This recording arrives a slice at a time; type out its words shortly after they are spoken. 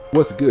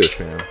What's good,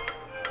 fam?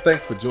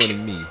 Thanks for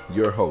joining me,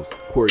 your host,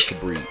 Corey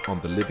Cabri, on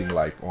the Living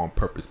Life on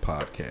Purpose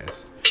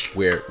podcast,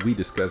 where we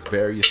discuss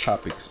various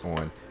topics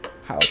on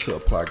how to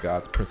apply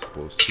God's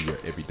principles to your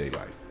everyday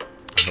life.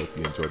 I hope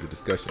you enjoy the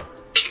discussion.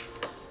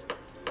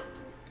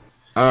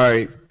 All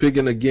right,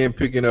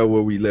 picking up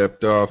where we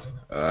left off,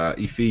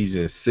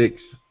 Ephesians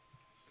 6,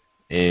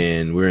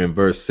 and we're in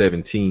verse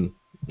 17,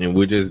 and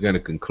we're just going to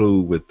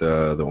conclude with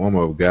the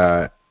armor of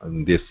God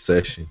in this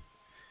session.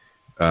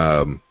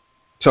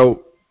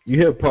 So you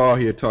hear Paul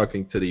here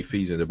talking to the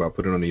Ephesians about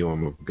putting on the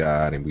armor of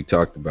God, and we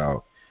talked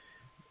about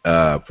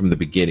from the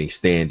beginning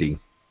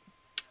standing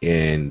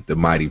in the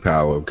mighty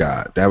power of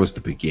God. That was the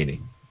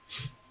beginning.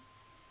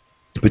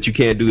 But you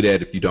can't do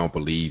that if you don't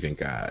believe in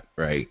God,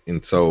 right?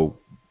 And so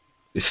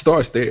it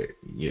starts there.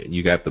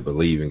 You have to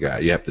believe in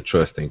God. You have to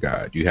trust in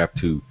God. You have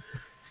to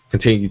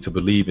continue to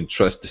believe and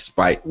trust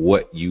despite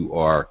what you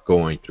are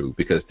going through,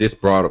 because this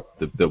brought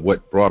up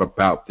what brought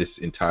about this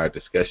entire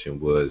discussion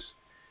was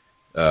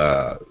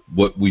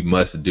what we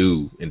must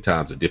do in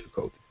times of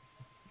difficulty.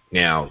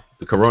 Now,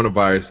 the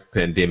coronavirus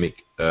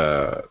pandemic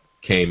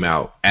came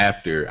out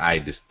after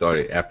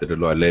after the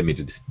Lord led me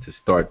to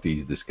start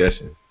these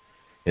discussions.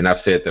 And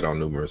I've said that on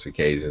numerous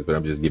occasions, but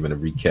I'm just giving a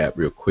recap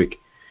real quick.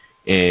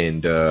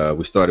 And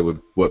we started with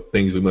what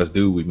things we must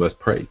do. We must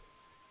pray.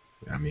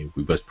 I mean,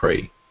 we must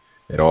pray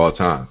at all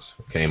times.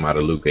 It came out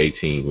of Luke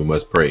 18. We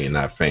must pray and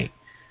not faint.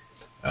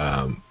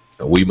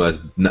 We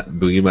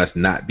must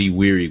not be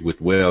weary with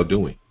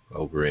well-doing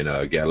over in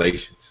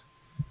Galatians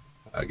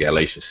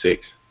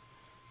 6.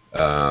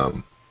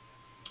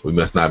 We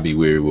must not be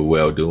weary with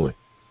well-doing.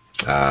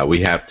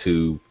 We have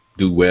to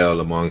do well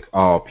among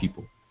all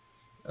people.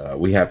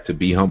 We have to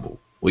be humble.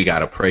 We got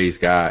to praise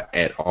God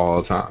at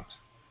all times.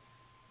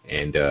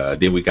 And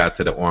then we got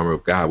to the armor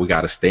of God. We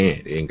got to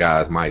stand in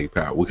God's mighty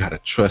power. We got to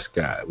trust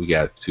God. We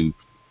got to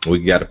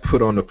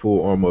put on the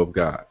full armor of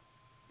God,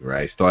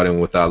 right?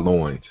 Starting with our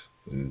loins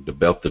and the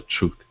belt of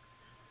truth.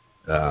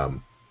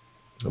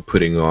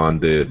 Putting on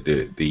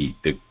the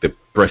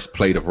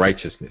breastplate of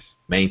righteousness,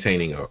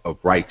 maintaining a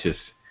righteous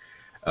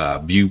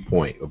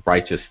viewpoint, a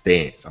righteous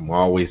stance. I'm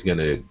always going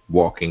to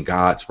walk in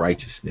God's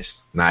righteousness,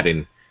 not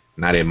in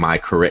my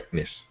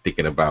correctness,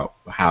 thinking about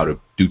how to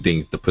do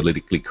things the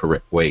politically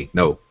correct way.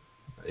 No,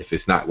 if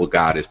it's not what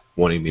God is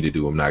wanting me to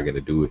do, I'm not going to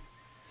do it.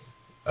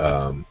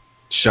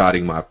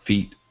 Shodding my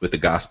feet with the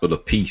gospel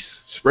of peace,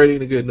 spreading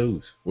the good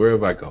news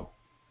wherever I go,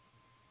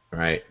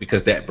 right?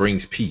 Because that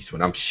brings peace.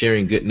 When I'm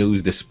sharing good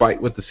news,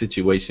 despite what the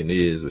situation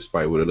is,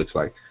 despite what it looks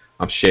like,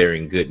 I'm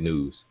sharing good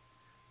news.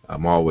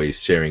 I'm always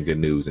sharing good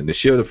news. And the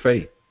shield of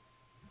faith,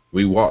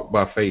 we walk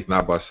by faith,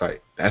 not by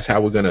sight. That's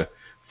how we're going to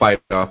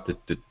fight off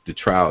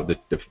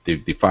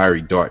the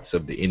fiery darts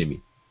of the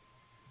enemy,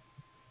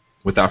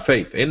 with our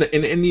faith and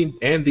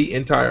the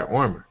entire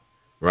armor,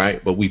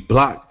 right? But we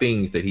block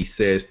things that he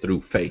says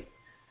through faith,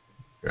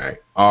 right?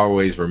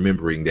 Always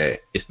remembering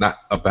that it's not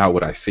about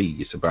what I see,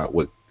 it's about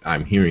what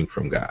I'm hearing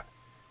from God.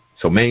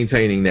 So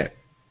maintaining that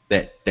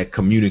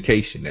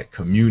communication, that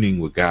communing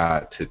with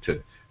God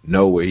to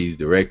know where he's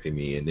directing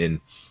me. And then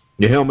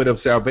your helmet of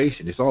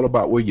salvation, it's all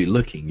about where you're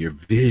looking, your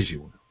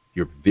visual.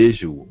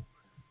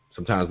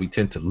 Sometimes we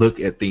tend to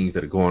look at things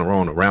that are going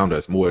on around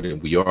us more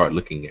than we are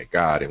looking at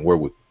God and where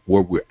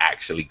we're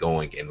actually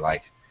going in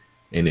life.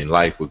 And in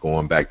life, we're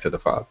going back to the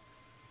Father,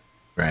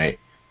 right?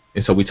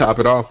 And so we top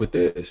it off with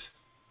this.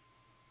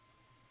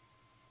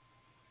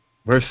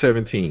 Verse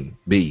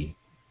 17b,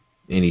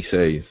 and he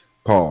says,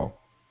 Paul,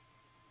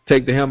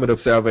 take the helmet of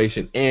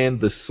salvation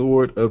and the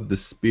sword of the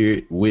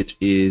Spirit, which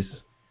is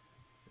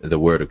the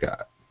Word of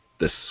God.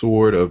 The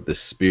sword of the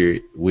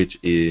Spirit, which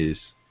is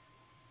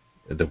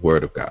the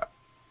Word of God.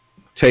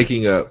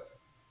 Taking up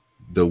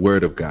the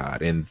Word of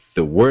God. And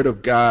the Word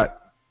of God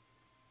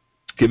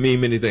can mean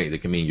many things.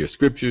 It can mean your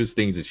scriptures,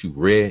 things that you've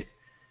read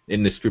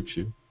in the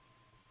scripture.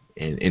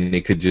 And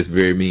it could just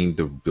very mean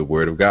the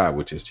Word of God,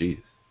 which is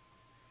Jesus.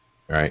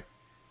 Right?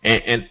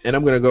 And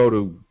I'm going to go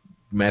to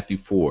Matthew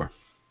 4.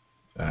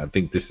 I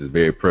think this is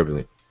very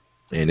prevalent.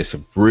 And it's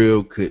a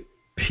real good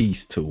piece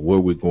to where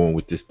we're going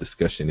with this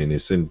discussion. And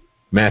it's in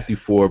Matthew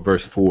 4,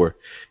 verse 4.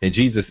 And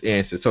Jesus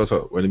answered.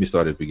 Let me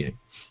start at the beginning.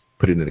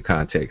 Put it in the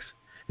context.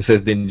 It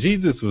says, then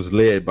Jesus was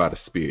led by the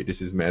Spirit.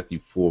 This is Matthew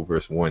 4,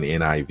 verse 1,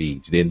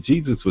 NIV. Then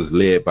Jesus was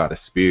led by the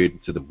Spirit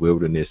into the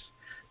wilderness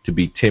to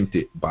be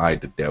tempted by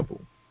the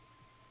devil.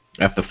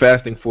 After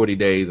fasting 40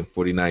 days and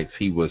 40 nights,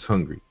 he was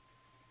hungry.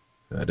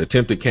 The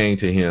tempter came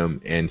to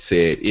him and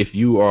said, if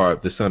you are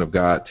the Son of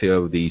God,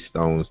 tell these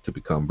stones to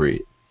become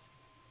bread.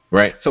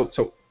 Right? So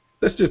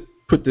let's just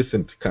put this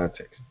into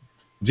context.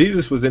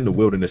 Jesus was in the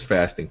wilderness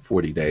fasting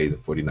 40 days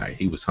and 40 nights.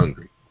 He was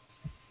hungry.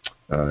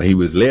 He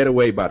was led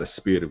away by the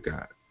Spirit of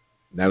God.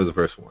 And that was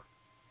verse 1.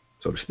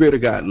 So the Spirit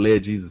of God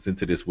led Jesus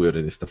into this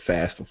wilderness to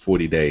fast for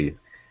 40 days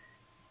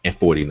and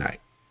 40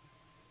 nights.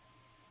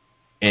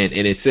 And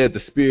it said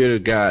the Spirit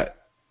of God,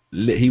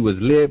 he was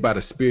led by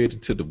the Spirit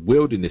into the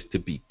wilderness to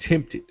be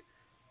tempted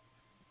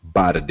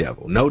by the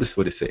devil. Notice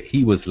what it said.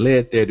 He was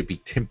led there to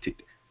be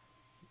tempted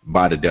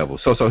by the devil.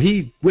 So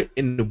he went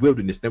in the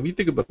wilderness. Now, when you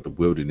think about the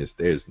wilderness,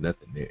 there's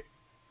nothing there,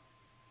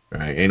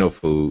 right? Ain't no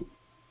food.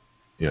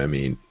 You know what I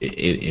mean?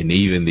 And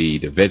even the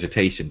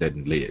vegetation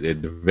doesn't live.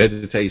 The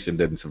vegetation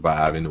doesn't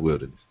survive in the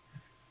wilderness.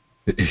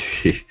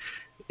 It's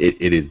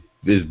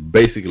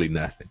basically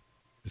nothing.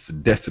 It's a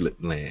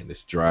desolate land. It's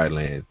dry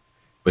land.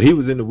 But he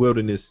was in the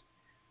wilderness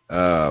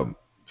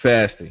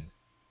fasting.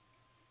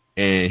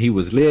 And he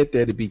was led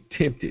there to be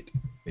tempted.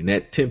 And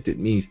that tempted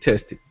means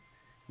tested.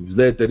 He was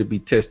led there to be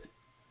tested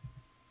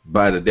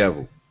by the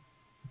devil.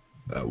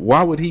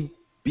 Why would he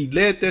be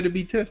led there to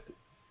be tested?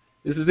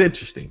 This is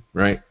interesting,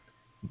 right?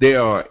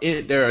 There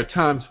are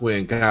times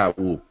when God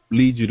will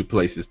lead you to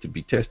places to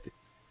be tested.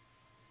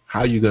 How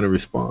are you going to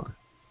respond?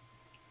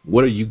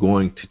 What are you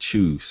going to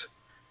choose?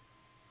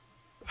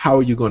 How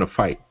are you going to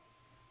fight?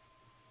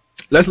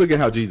 Let's look at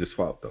how Jesus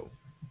fought, though.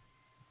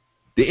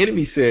 The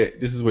enemy said,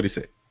 this is what he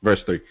said,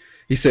 verse 3.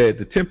 He said,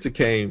 the tempter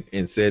came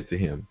and said to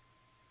him,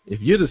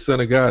 if you're the Son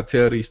of God,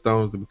 tell these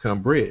stones to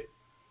become bread.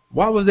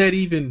 Why was that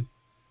even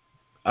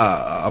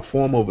a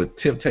form of a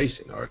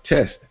temptation or a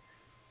test?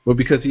 Well,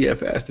 because he had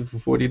fasted for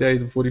 40 days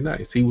and 40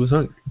 nights. He was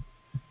hungry.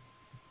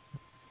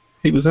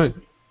 He was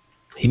hungry.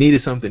 He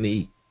needed something to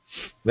eat.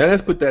 Now,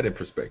 let's put that in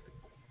perspective,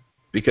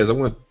 because I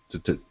want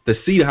to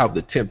see how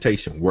the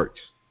temptation works.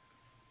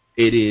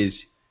 It is,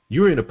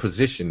 you're in a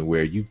position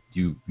where you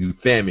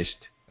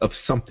famished of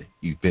something.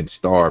 You've been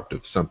starved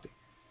of something.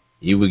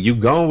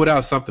 You've gone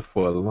without something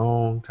for a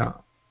long time.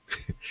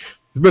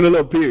 It's been a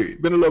little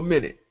period. Been a little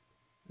minute.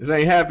 This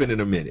ain't happened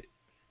in a minute.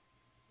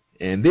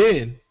 And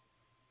then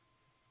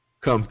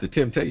comes the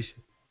temptation.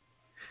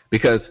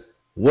 Because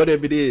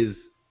whatever it is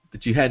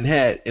that you hadn't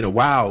had in a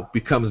while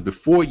becomes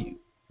before you,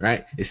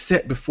 right? It's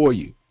set before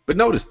you. But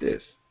notice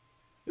this.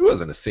 It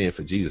wasn't a sin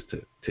for Jesus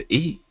to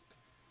eat.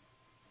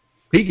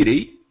 He could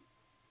eat.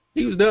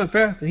 He was done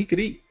fasting. He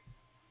could eat.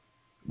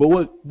 But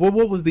what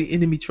was the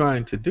enemy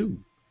trying to do?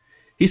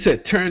 He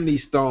said, turn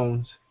these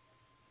stones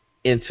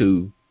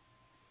into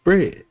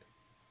bread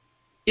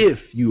if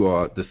you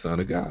are the Son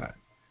of God.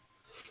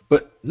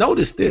 But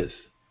notice this.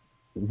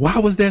 Why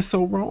was that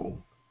so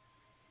wrong?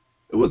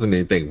 There wasn't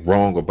anything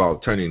wrong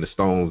about turning the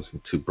stones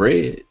into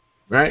bread,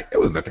 right? There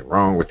was nothing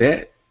wrong with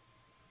that.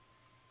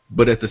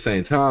 But at the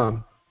same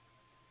time,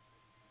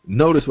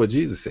 notice what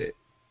Jesus said.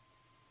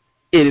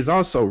 It is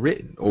also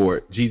written,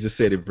 or Jesus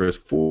said in verse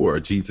 4,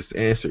 Jesus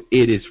answered,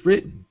 it is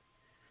written,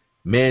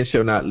 man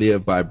shall not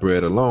live by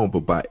bread alone,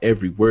 but by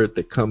every word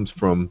that comes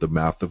from the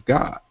mouth of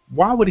God.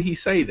 Why would he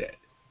say that?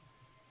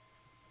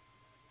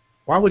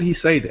 Why would he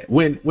say that?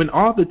 When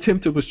all the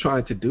tempter was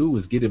trying to do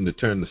was get him to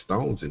turn the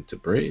stones into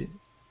bread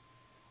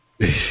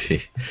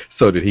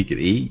so that he could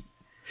eat.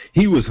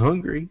 He was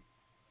hungry.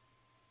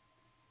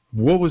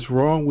 What was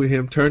wrong with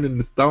him turning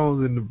the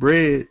stones into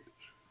bread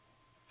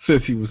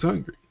since he was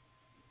hungry?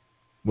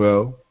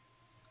 Well,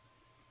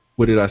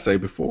 what did I say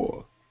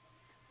before?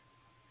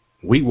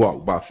 We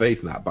walk by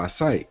faith, not by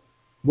sight.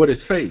 What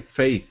is faith?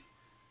 Faith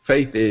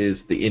is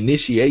the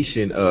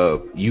initiation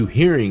of you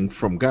hearing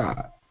from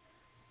God,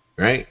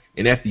 right?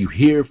 And after you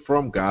hear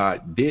from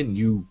God, then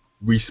you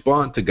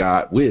respond to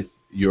God with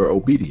your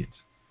obedience,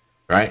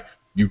 right?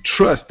 You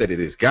trust that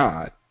it is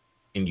God,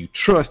 and you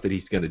trust that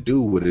he's going to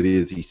do what it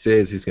is he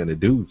says he's going to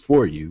do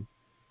for you,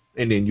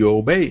 and then you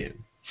obey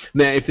him.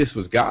 Now, if this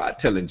was God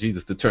telling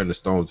Jesus to turn the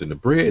stones into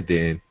bread,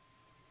 then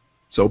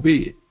so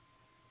be it.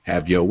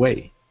 Have your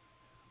way.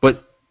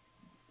 But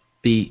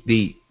the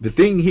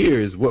thing here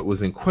is, what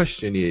was in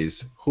question is,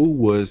 who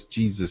was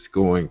Jesus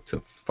going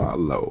to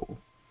follow?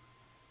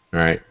 All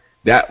right?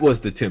 That was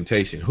the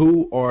temptation.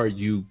 Who are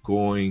you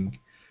going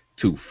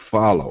to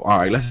follow? All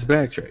right, let's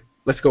backtrack.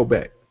 Let's go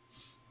back.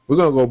 We're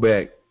going to go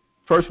back.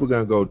 First, we're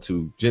going to go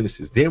to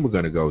Genesis. Then we're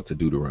going to go to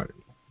Deuteronomy.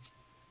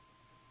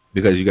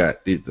 Because you got,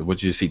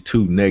 what you see,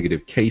 two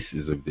negative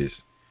cases of this.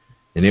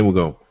 And then we're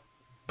going to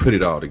put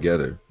it all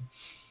together.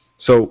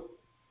 So,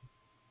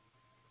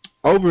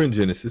 over in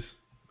Genesis,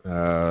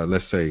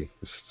 let's see.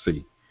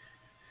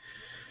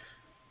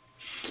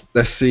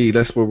 Where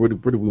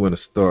do we want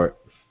to start?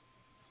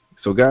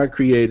 So God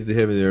created the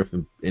heaven and earth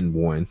in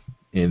one,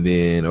 and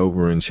then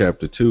over in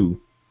chapter 2,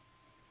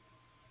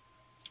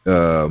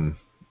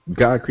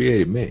 God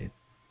created man,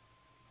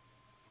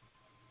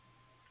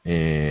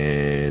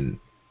 and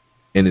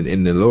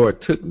the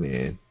Lord took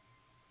man.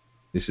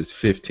 This is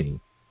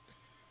 15.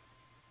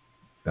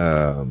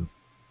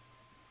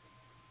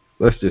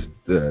 Let's just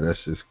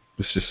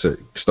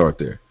start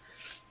there.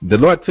 The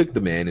Lord took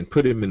the man and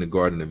put him in the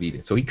Garden of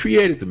Eden. So he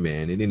created the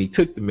man, and then he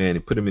took the man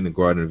and put him in the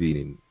Garden of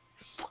Eden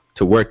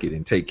to work it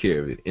and take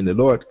care of it. And the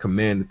Lord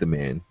commanded the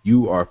man,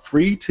 you are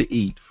free to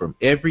eat from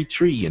every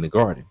tree in the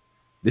garden.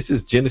 This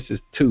is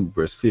Genesis 2,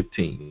 verse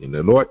 15. And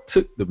the Lord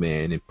took the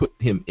man and put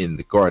him in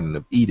the Garden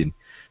of Eden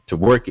to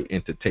work it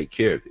and to take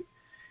care of it.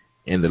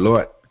 And the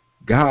Lord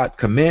God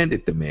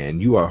commanded the man,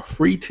 you are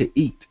free to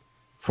eat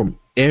from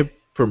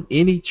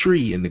any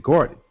tree in the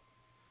garden.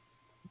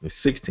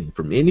 16,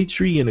 from any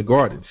tree in the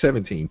garden.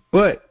 17,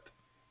 but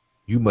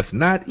you must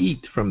not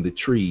eat from the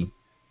tree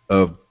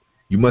of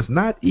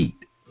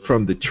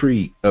from the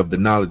tree of the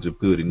knowledge of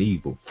good and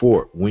evil,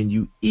 for when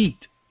you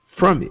eat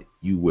from it,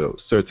 you will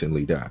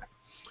certainly die.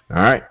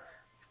 All right.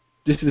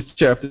 This is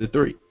chapter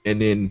 3.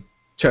 And then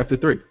chapter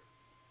 3,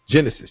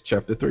 Genesis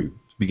chapter 3,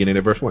 beginning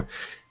at verse 1.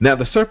 Now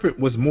the serpent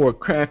was more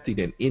crafty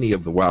than any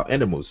of the wild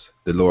animals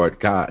the Lord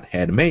God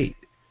had made.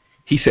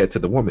 He said to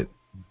the woman,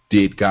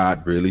 did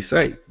God really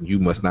say, you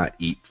must not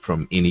eat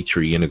from any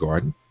tree in the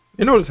garden?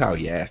 And notice how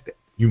he asked it.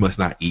 You must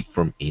not eat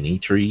from any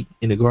tree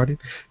in the garden.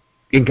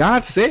 And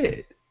God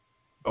said,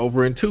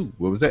 over in 2,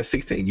 what was that,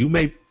 16? You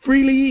may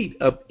freely eat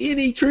of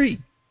any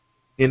tree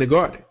in the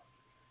garden.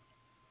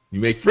 You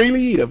may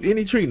freely eat of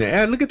any tree.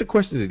 Now, look at the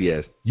question that he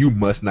asked. You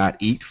must not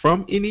eat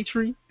from any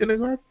tree in the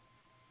garden?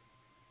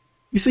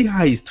 You see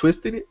how he's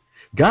twisted it?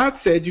 God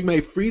said you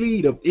may freely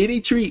eat of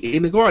any tree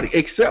in the garden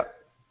except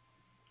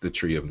the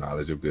tree of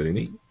knowledge of good and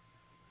evil.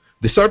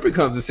 The serpent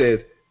comes and says,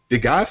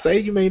 did God say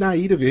you may not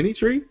eat of any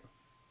tree?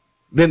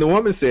 Then the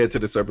woman said to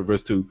the serpent,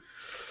 verse 2,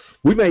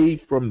 we may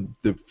eat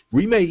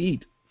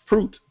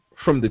fruit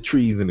from the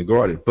trees in the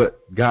garden, but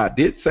God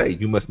did say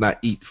you must not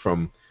eat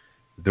fruit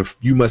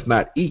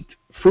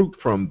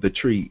from the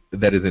tree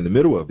that is in the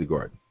middle of the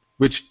garden,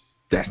 which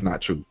that's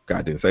not true.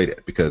 God didn't say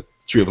that, because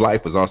the tree of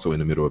life was also in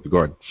the middle of the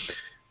garden.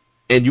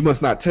 And you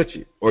must not touch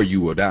it or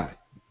you will die.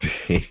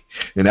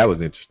 And that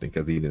was interesting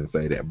because he didn't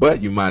say that,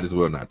 but you might as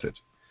well not touch it.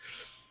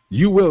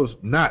 You will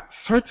not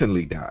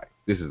certainly die.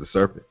 This is the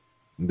serpent.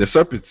 The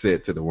serpent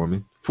said to the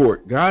woman, for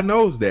God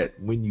knows that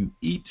when you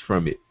eat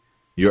from it,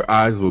 your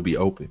eyes will be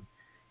open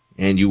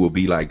and you will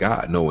be like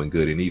God, knowing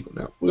good and evil.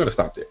 Now, we're going to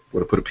stop there.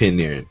 We're going to put a pin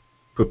there and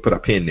put a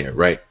pin there,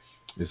 right?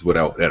 This is what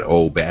that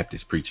old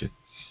Baptist preaching.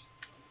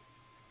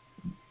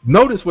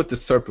 Notice what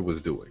the serpent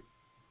was doing.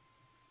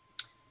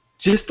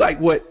 Just like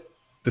what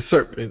the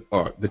serpent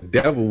or the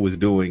devil was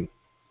doing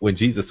when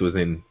Jesus was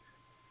in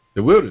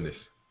the wilderness.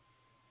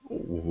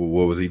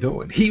 What was he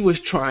doing? He was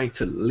trying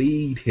to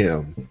lead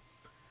him.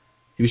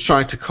 He was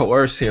trying to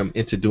coerce him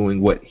into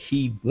doing what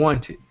he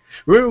wanted.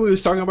 Remember we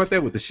was talking about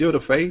that with the shield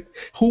of faith?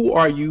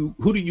 Who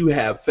do you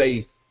have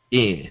faith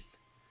in?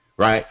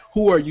 Right?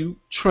 Who are you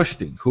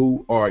trusting?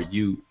 Who are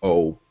you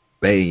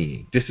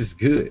obeying? This is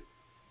good,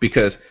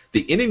 because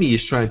the enemy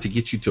is trying to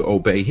get you to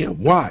obey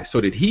him. Why? So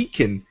that he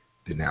can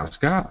denounce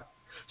God.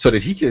 So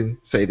that he can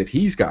say that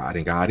he's God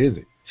and God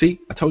isn't.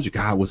 See, I told you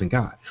God wasn't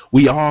God.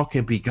 We all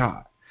can be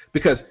God.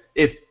 Because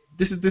if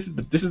this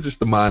is just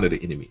the mind of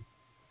the enemy.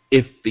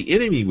 If the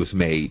enemy was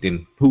made,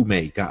 then who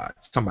made God?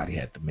 Somebody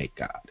had to make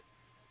God.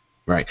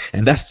 Right?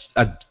 And that's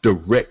a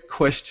direct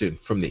question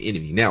from the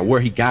enemy. Now,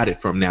 where he got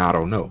it from now, I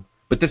don't know.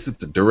 But this is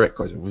the direct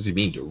question. What does he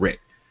mean direct?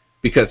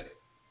 Because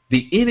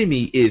the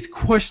enemy is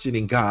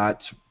questioning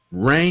God's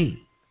reign.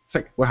 It's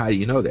like, well, how do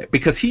you know that?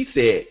 Because he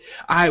said,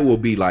 I will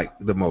be like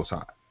the Most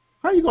High.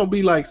 How are you going to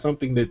be like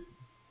something that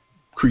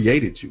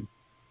created you?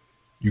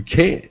 You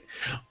can't.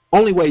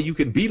 Only way you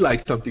can be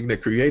like something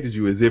that created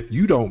you is if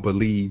you don't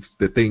believe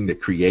the thing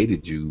that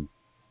created you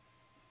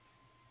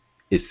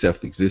is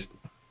self-existent.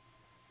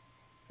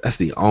 That's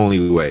the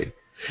only way.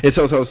 And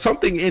so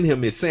something in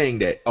him is saying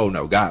that, oh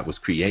no, God was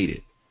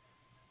created.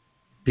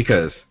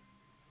 Because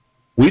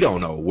we don't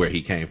know where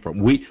he came from.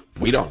 We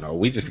don't know.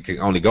 We just can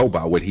only go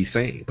by what he's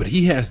saying. But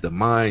he has the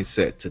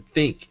mindset to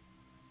think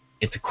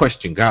and to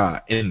question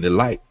God in the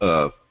light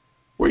of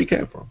where he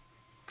came from.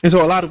 And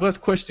so a lot of us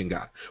question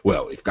God.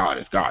 Well, if God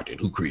is God, then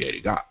who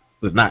created God?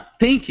 But not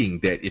thinking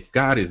that if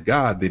God is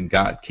God, then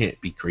God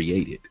can't be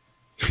created.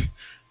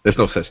 There's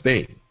no such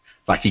thing.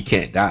 Like he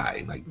can't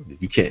die. Like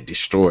you can't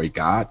destroy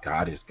God.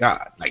 God is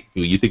God. Like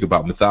when you think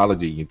about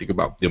mythology, you think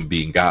about them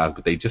being gods,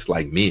 but they just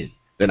like men.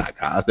 They're not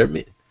gods, they're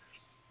men.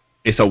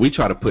 And so we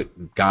try to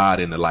put God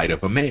in the light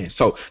of a man.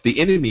 So the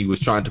enemy was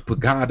trying to put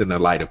God in the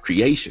light of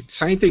creation.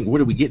 Same thing.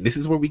 What are we getting? This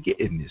is where we get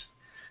in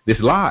this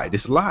lie.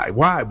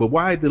 Why? But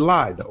why the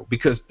lie, though?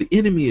 Because the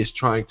enemy is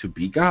trying to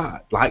be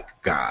God, like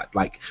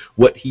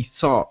what he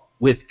saw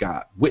with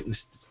God,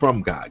 witnessed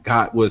from God.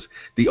 God was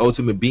the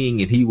ultimate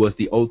being, and he was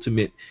the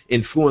ultimate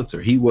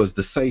influencer. He was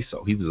the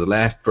say-so. He was the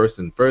last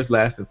person, first,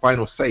 last, and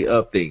final say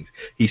of things.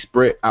 He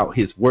spread out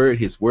his word.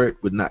 His word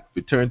would not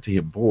return to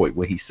him void.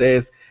 What he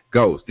says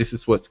goes. This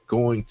is what's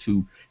going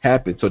to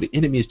happen. So the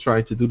enemy is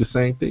trying to do the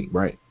same thing,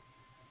 right?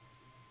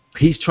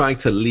 He's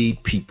trying to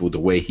lead people the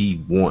way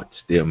he wants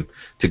them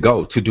to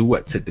go. To do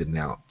what? To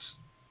denounce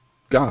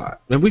God.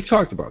 And we've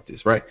talked about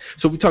this, right?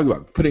 So we talked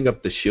about putting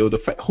up the shield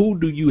of faith. Who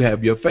do you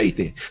have your faith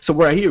in? So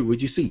right here,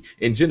 what you see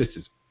in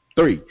Genesis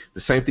 3,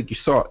 the same thing you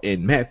saw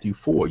in Matthew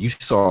 4, you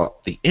saw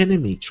the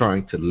enemy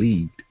trying to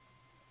lead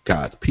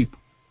God's people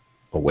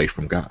away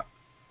from God.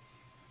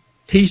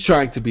 He's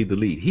trying to be the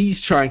lead.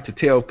 He's trying to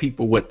tell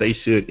people what they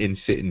should and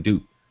shouldn't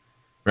do,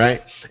 right?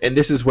 And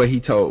this is what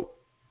he told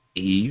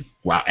Eve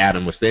while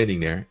Adam was standing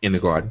there in the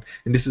garden.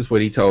 And this is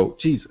what he told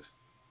Jesus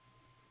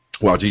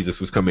while Jesus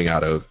was coming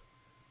out of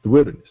the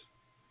wilderness.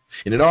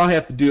 And it all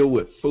had to deal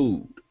with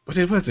food, but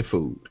it wasn't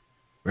food,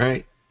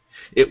 right?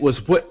 It was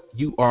what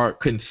you are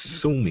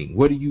consuming.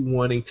 What are you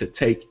wanting to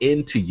take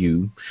into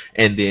you?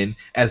 And then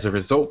as a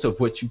result of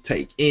what you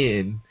take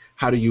in,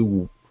 how do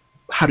you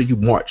how do you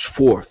march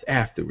forth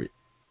after it?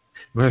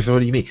 What do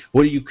you mean?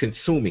 What are you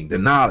consuming? The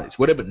knowledge.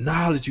 Whatever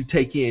knowledge you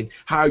take in,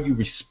 how are you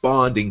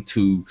responding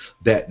to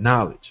that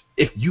knowledge?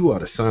 If you are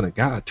the Son of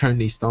God, turn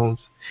these stones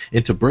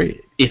into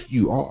bread. If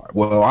you are,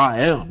 well,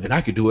 I am, and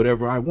I can do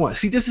whatever I want.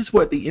 See, this is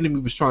what the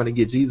enemy was trying to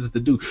get Jesus to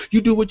do. You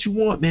do what you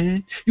want,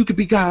 man. You could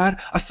be God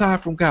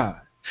aside from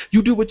God.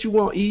 You do what you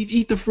want, Eve.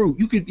 Eat the fruit.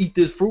 You could eat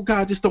this fruit.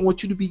 God just don't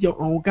want you to be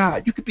your own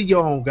God. You could be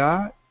your own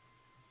God.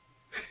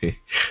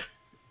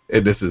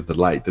 And this is the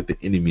light that the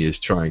enemy is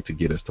trying to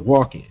get us to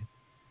walk in.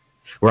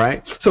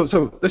 Right? So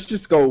let's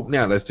just go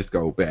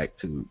back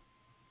to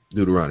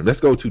Deuteronomy. Let's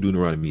go to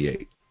Deuteronomy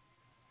 8.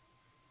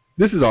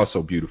 This is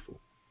also beautiful.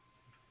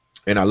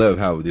 And I love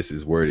how this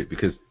is worded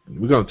because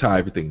we're going to tie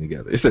everything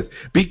together. It says,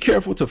 be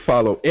careful to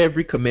follow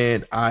every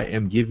command I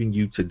am giving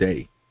you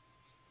today.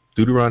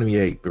 Deuteronomy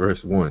 8, verse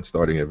 1,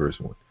 starting at verse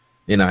 1.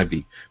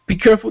 NIV. Be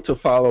careful to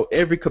follow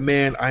every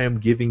command I am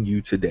giving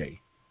you today.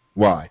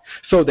 Why?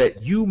 So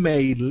that you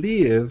may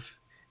live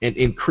and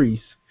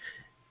increase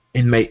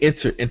and may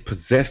enter and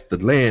possess the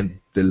land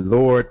the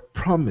Lord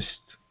promised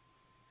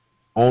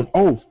on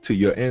oath to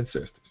your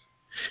ancestors.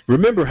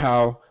 Remember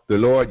how the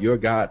Lord your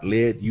God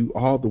led you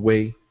all the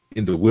way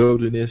in the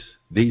wilderness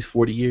these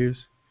 40 years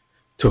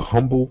to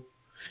humble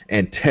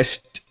and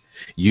test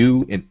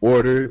you in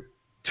order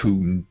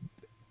to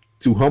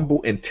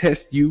humble and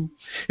test you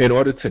in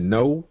order to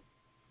know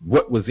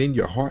what was in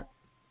your heart,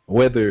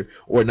 whether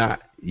or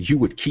not you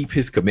would keep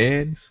his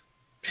commands.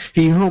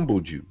 He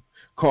humbled you,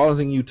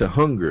 causing you to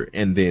hunger,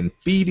 and then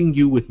feeding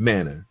you with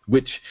manna,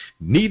 which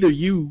neither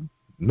you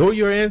nor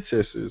your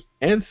ancestors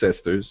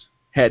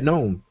had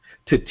known,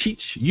 to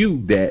teach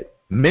you that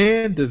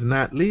man does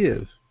not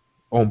live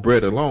on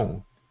bread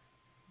alone,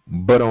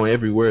 but on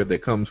every word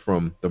that comes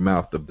from the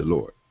mouth of the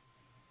Lord.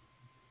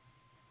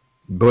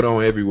 But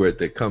on every word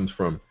that comes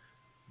from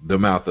the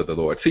mouth of the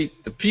Lord. See,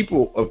 the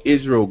people of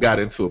Israel got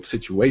into a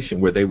situation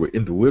where they were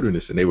in the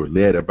wilderness and they were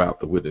led about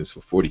the wilderness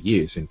for 40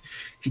 years. And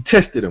he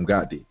tested them,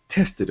 God did,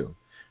 tested them,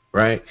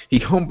 right? He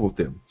humbled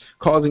them,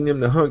 causing them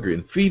to hunger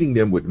and feeding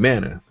them with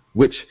manna,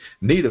 which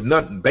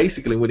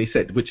basically when he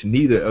said, which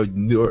neither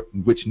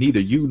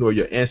you nor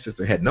your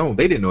ancestor had known,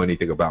 they didn't know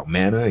anything about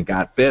manna, and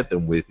God fed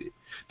them with it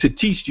to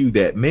teach you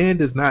that man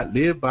does not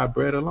live by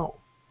bread alone,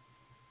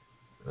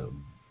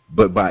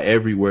 but by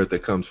every word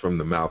that comes from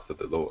the mouth of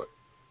the Lord.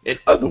 In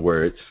other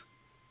words,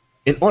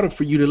 in order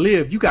for you to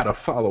live, you got to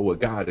follow what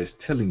God is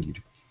telling you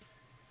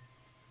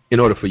in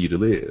order for you to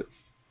live.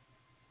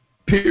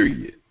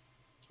 Period.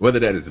 Whether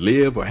that is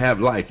live or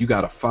have life, you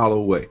got to follow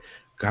what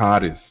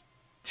God is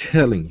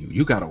telling you.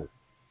 You got to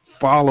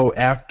follow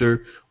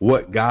after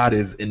what God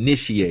is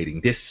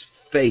initiating. This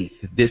faith,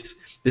 this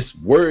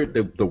word,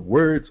 the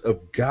words of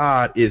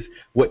God is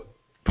what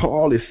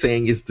Paul is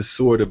saying is the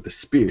sword of the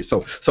Spirit.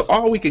 So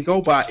all we can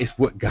go by is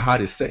what God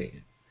is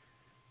saying.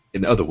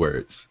 In other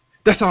words,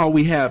 that's all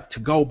we have to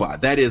go by.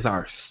 That is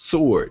our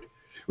sword,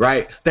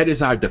 right? That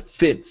is our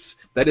defense.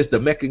 That is the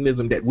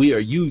mechanism that we are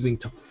using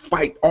to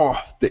fight off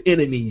the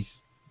enemy's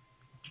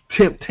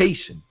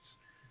temptations,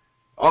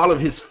 all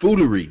of his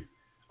foolery.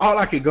 All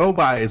I could go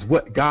by is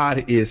what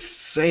God is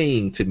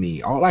saying to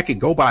me. All I could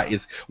go by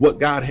is what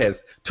God has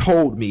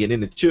told me. And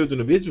in the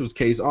children of Israel's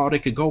case, all they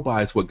could go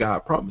by is what God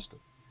promised them.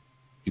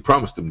 He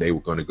promised them they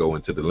were going to go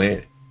into the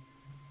land.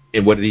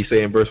 And what did he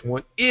say in verse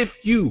 1? If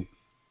you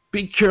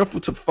be careful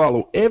to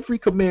follow every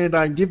command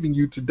I'm giving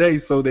you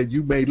today so that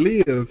you may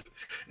live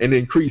and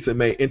increase and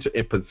may enter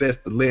and possess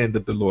the land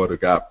that the Lord our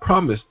God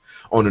promised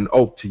on an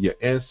oath to your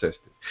ancestors.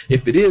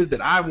 If it is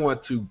that I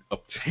want to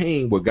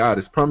obtain what God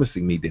is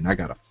promising me, then I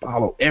got to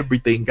follow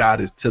everything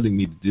God is telling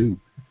me to do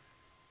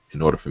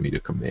in order for me to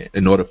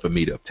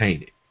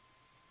obtain it.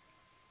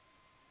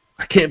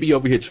 I can't be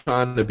over here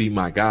trying to be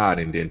my God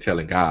and then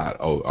telling God,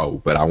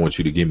 but I want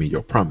you to give me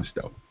your promise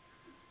though.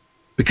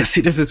 Because,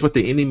 see, this is what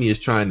the enemy is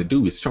trying to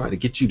do. It's trying to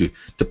get you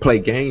to play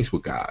games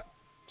with God.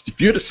 If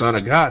you're the Son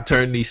of God,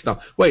 turn these stones.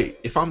 Wait,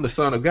 if I'm the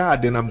Son of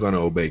God, then I'm going to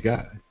obey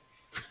God.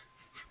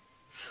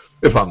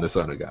 If I'm the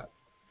Son of God.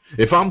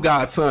 If I'm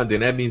God's son,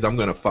 then that means I'm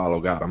going to follow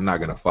God. I'm not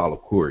going to follow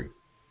Corey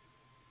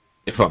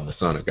if I'm the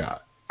Son of God.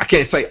 I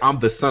can't say I'm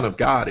the Son of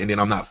God and then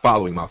I'm not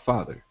following my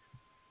Father.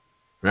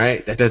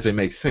 Right? That doesn't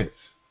make sense.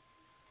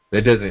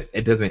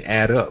 It doesn't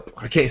add up.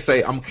 I can't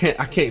say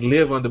I can't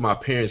live under my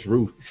parents'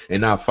 roof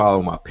and not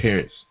follow my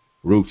parents'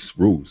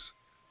 rules.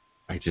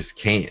 I just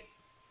can't.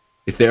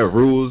 If there are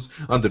rules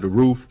under the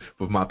roof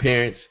of my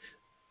parents,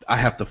 I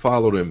have to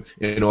follow them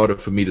in order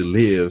for me to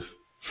live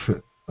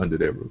under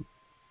their roof.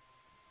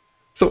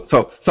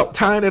 So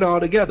tying it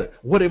all together,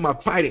 what am I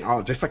fighting?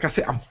 Just like I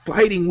said, I'm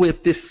fighting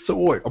with this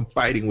sword. I'm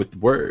fighting with the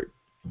word.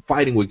 I'm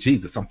fighting with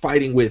Jesus. I'm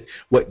fighting with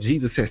what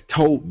Jesus has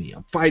told me.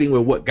 I'm fighting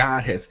with what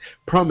God has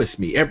promised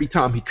me. Every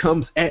time he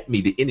comes at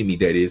me, the enemy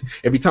that is,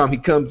 every time he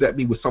comes at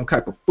me with some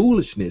type of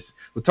foolishness,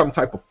 with some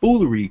type of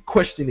foolery,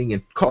 questioning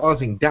and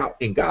causing doubt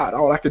in God,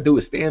 all I can do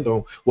is stand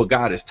on what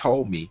God has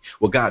told me,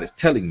 what God is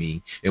telling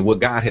me, and what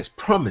God has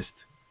promised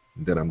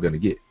that I'm going to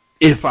get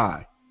if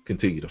I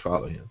continue to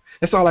follow him.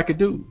 That's all I can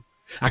do.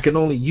 I can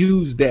only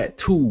use that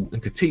tool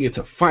and continue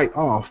to fight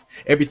off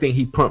everything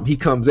he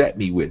comes at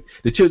me with.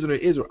 The children of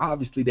Israel,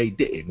 obviously they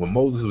didn't. When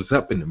Moses was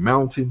up in the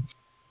mountain,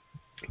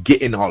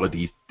 getting all of the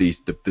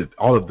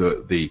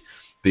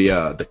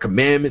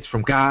commandments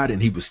from God,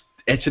 and he was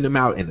etching them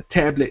out in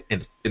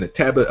a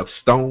tablet of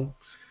stone,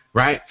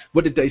 right?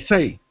 What did they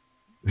say?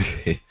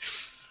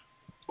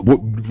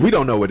 We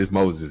don't know where this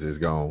Moses is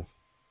gone.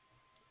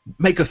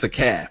 Make us a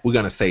calf. We're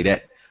gonna say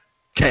that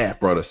calf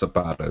brought us up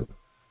out of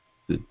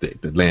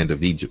the land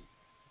of Egypt.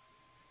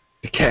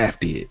 The calf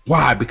did.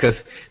 Why? Because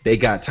they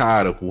got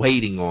tired of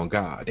waiting on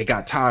God. They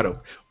got tired of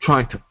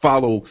trying to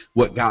follow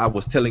what God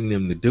was telling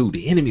them to do.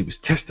 The enemy was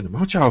testing them.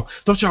 Don't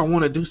y'all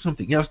want to do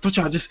something else? Don't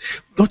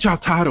y'all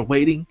tired of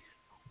waiting?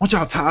 Aren't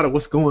y'all tired of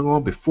what's going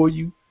on before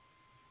you?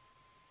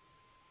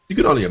 You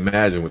can only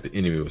imagine what the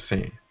enemy was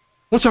saying.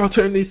 Won't y'all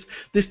turn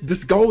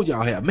this goal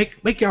y'all have,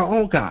 make y'all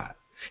own God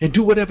and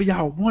do whatever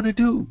y'all want to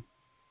do?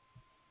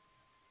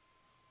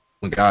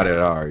 When God had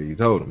already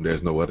told them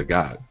there's no other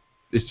God.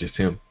 It's just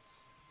him.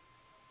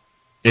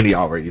 And he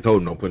already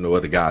told them don't put no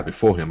other God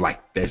before him. Like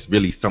there's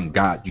really some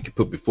God you can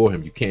put before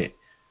him. You can't.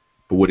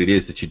 But what it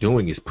is that you're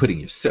doing is putting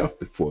yourself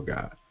before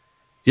God.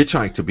 You're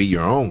trying to be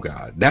your own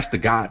God. That's the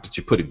God that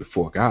you're putting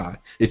before God.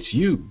 It's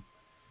you.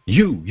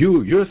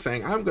 You're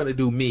saying, I'm going to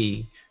do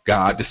me,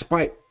 God,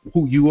 despite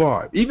who you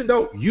are. Even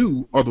though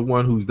you are the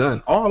one who's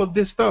done all of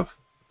this stuff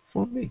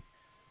for me.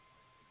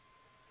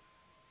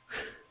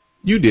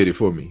 You did it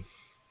for me.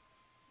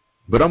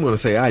 But I'm going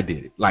to say I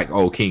did it, like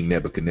old King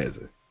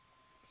Nebuchadnezzar.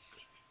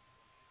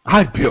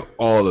 I built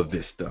all of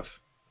this stuff.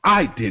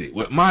 I did it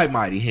with my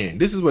mighty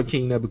hand. This is what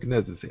King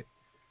Nebuchadnezzar said.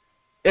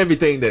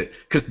 Everything that,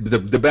 because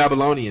the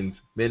Babylonians,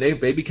 man,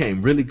 they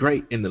became really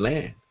great in the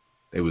land.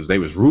 They was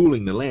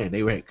ruling the land.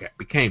 They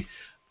became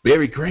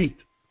very great.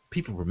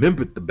 People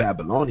remembered the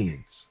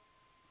Babylonians,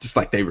 just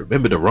like they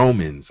remember the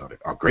Romans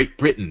or Great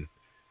Britain,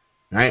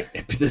 right?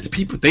 And there's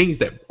things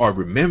that are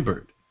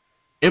remembered.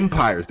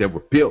 Empires that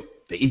were built.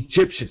 The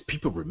Egyptians,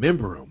 people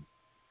remember them.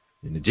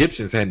 And the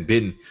Egyptians hadn't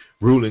been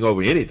ruling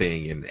over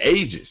anything in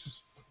ages.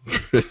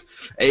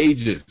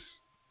 Ages.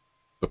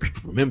 But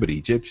people remember the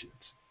Egyptians.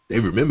 They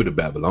remember the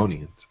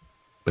Babylonians.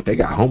 But they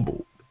got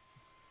humbled.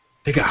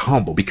 They got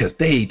humbled because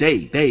they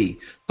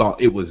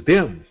thought it was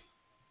them.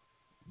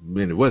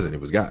 And it wasn't.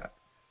 It was God.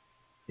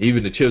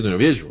 Even the children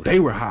of Israel, they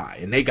were high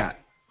and they got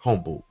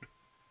humbled.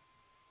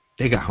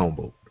 They got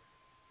humbled.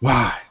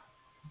 Why?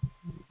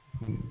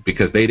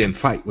 Because they didn't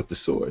fight with the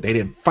sword. They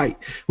didn't fight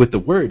with the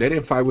word. They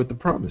didn't fight with the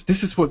promise.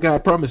 This is what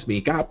God promised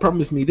me. God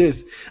promised me this.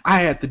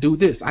 I had to do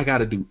this. I got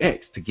to do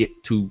X to get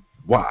to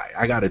Y.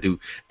 I got to do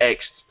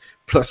X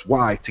plus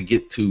Y to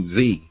get to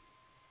Z.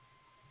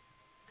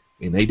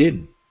 And they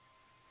didn't.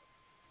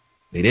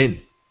 They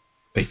didn't.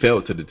 They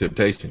fell to the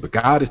temptation. But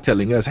God is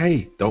telling us,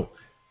 hey, don't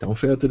fall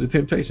to the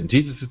temptation.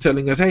 Jesus is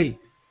telling us, hey,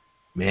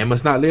 man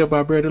must not live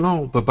by bread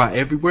alone, but by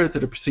every word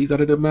that proceeds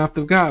out of the mouth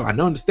of God. I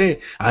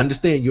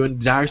understand you're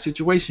in a dire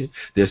situation.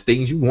 There's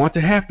things you want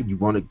to happen. You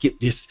want to get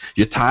this.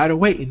 You're tired of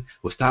waiting.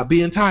 Well, stop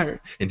being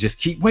tired and just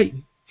keep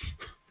waiting.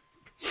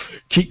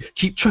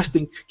 Keep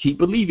trusting. Keep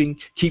believing.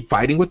 Keep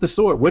fighting with the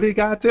sword. What did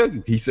God tell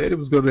you? He said it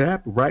was going to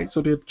happen, right?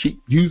 So then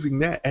keep using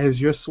that as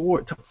your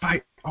sword to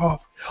fight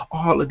off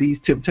all of these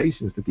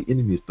temptations that the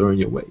enemy is throwing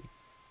your way.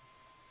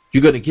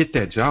 You're going to get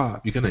that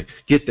job. You're going to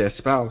get that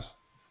spouse.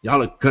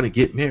 Y'all are going to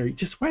get married.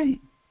 Just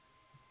wait.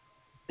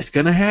 It's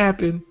going to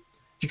happen.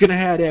 You're going to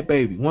have that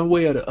baby. One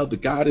way or the other.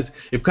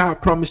 If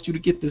God promised you to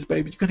get this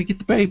baby, you're going to get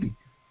the baby.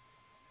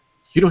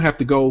 You don't have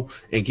to go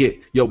and get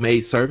your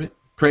maidservant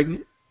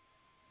pregnant.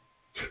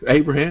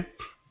 Abraham,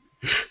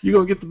 you're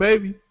going to get the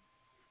baby.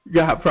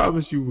 God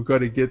promised you we're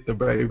going to get the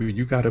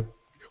baby.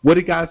 What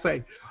did God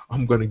say?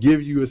 I'm going to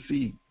give you a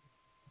seed.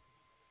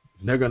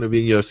 And they're going to be,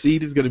 your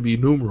seed is going to be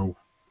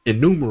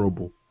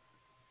innumerable.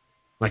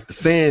 Like the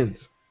sands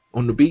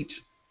on the beach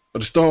or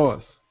the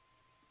stars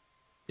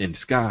in the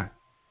sky.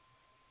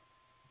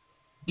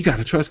 You got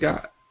to trust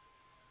God.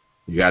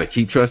 You got to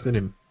keep trusting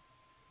him.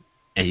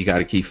 And you got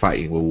to keep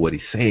fighting with what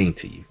he's saying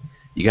to you.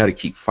 You got to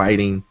keep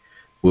fighting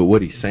with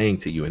what he's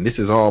saying to you. And this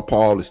is all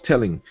Paul is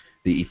telling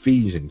the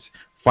Ephesians.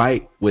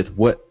 Fight with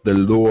what the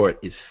Lord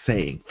is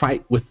saying.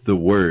 Fight with the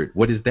word.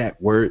 What is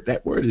that word?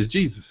 That word is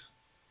Jesus.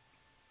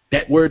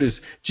 That word is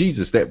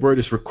Jesus. That word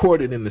is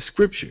recorded in the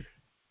scripture.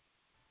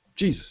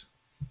 Jesus.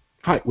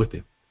 Fight with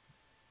him.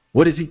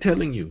 What is he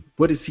telling you?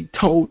 What has he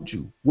told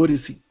you? What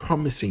is he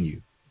promising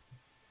you?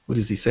 What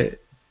has he said?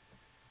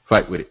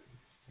 Fight with it.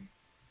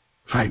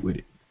 Fight with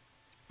it.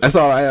 That's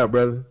all I have,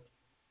 brother.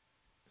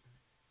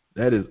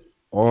 That is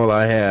all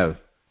I have.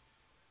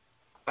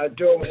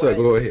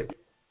 Go ahead.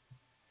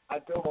 I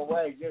told my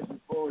wife just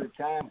before the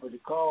time for the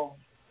call.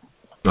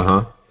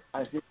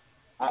 I said,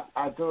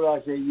 I told her,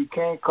 I said, you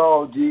can't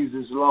call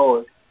Jesus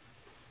Lord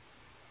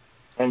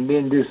and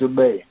then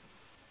disobey.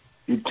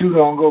 The two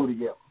don't go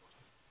together.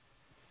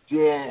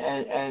 See,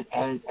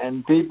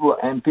 and people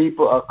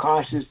are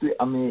consciously,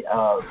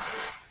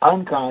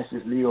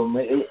 unconsciously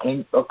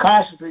or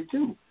consciously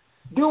too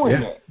doing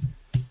that.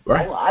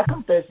 Right. Oh, I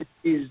confess that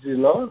Jesus is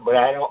Lord, but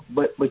I don't.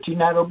 But you're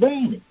not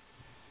obeying him.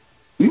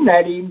 You're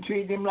not even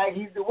treating him like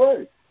he's the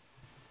Word.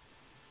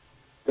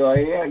 So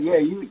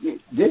you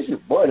this is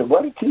what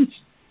a teaching.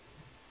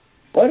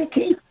 What a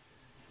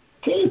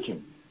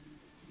teaching.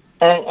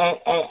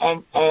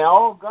 And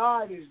all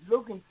God is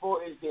looking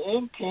for is the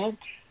intent.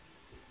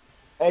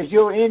 As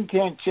your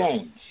intent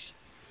changed,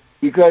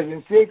 because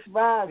in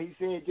 6:5 he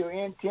said your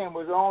intent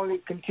was only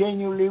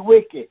continually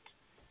wicked.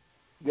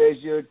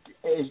 Is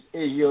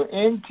your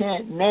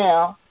intent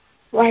now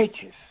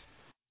righteous?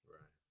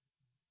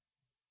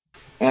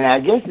 And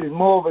I guess it's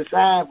more of a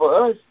sign for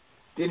us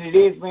than it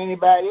is for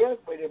anybody else.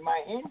 But if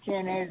my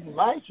intent isn't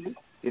righteous,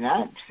 then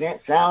I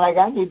sound like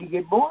I need to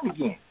get born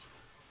again.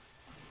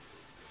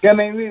 I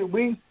mean,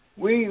 we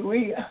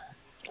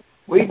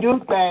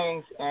do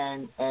things,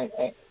 and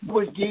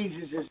what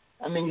Jesus is.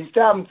 I mean, you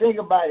stop and think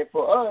about it.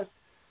 For us,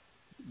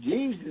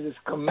 Jesus'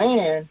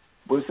 command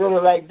was sort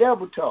of like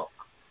double talk.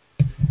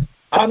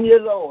 I'm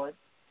your Lord,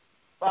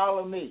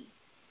 follow me.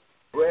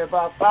 Well, if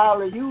I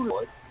follow you,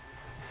 Lord,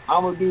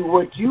 I'm going to do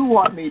what you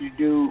want me to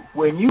do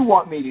when you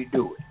want me to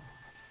do it.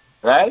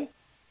 Right?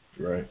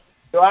 Right.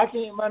 So I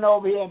can't run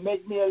over here and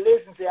make me a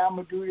list and say, I'm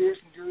going to do this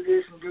and do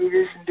this and do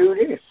this and do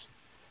this.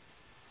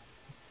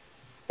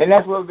 And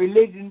that's what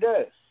religion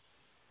does.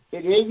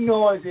 It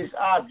ignores its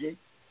object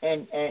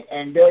and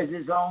does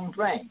its own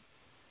thing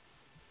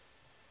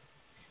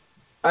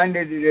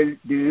under the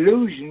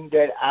delusion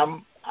that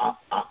I'm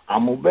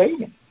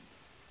obeying.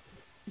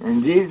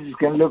 And Jesus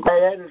can look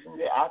right at us and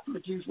say, I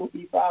thought you would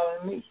be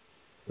following me.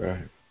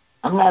 Right.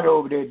 I'm not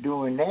over there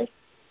doing that.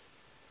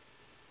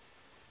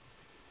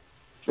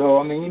 So,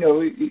 I mean,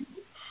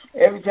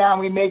 every time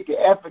we make the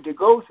effort to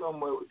go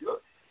somewhere,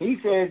 he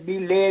says be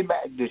led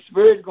by, the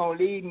Spirit's going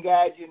to lead and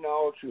guide you in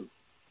all truth.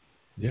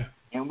 Yeah.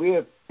 And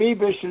we're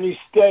feverishly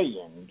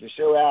studying to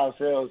show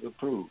ourselves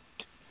approved,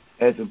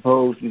 as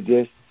opposed to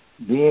just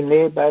being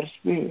led by the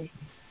Spirit.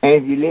 And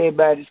if you're led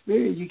by the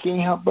Spirit, you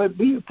can't help but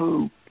be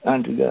approved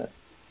unto God.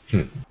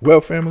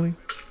 Well, family,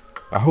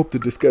 I hope the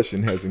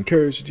discussion has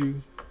encouraged you.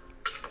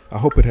 I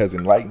hope it has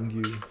enlightened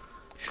you.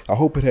 I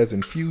hope it has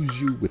infused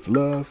you with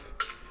love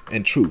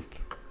and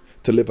truth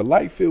to live a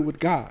life filled with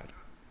God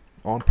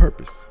on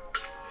purpose.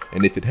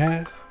 And if it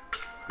has,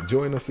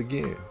 join us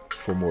again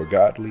for more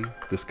godly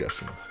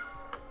discussions.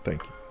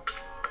 Thank you.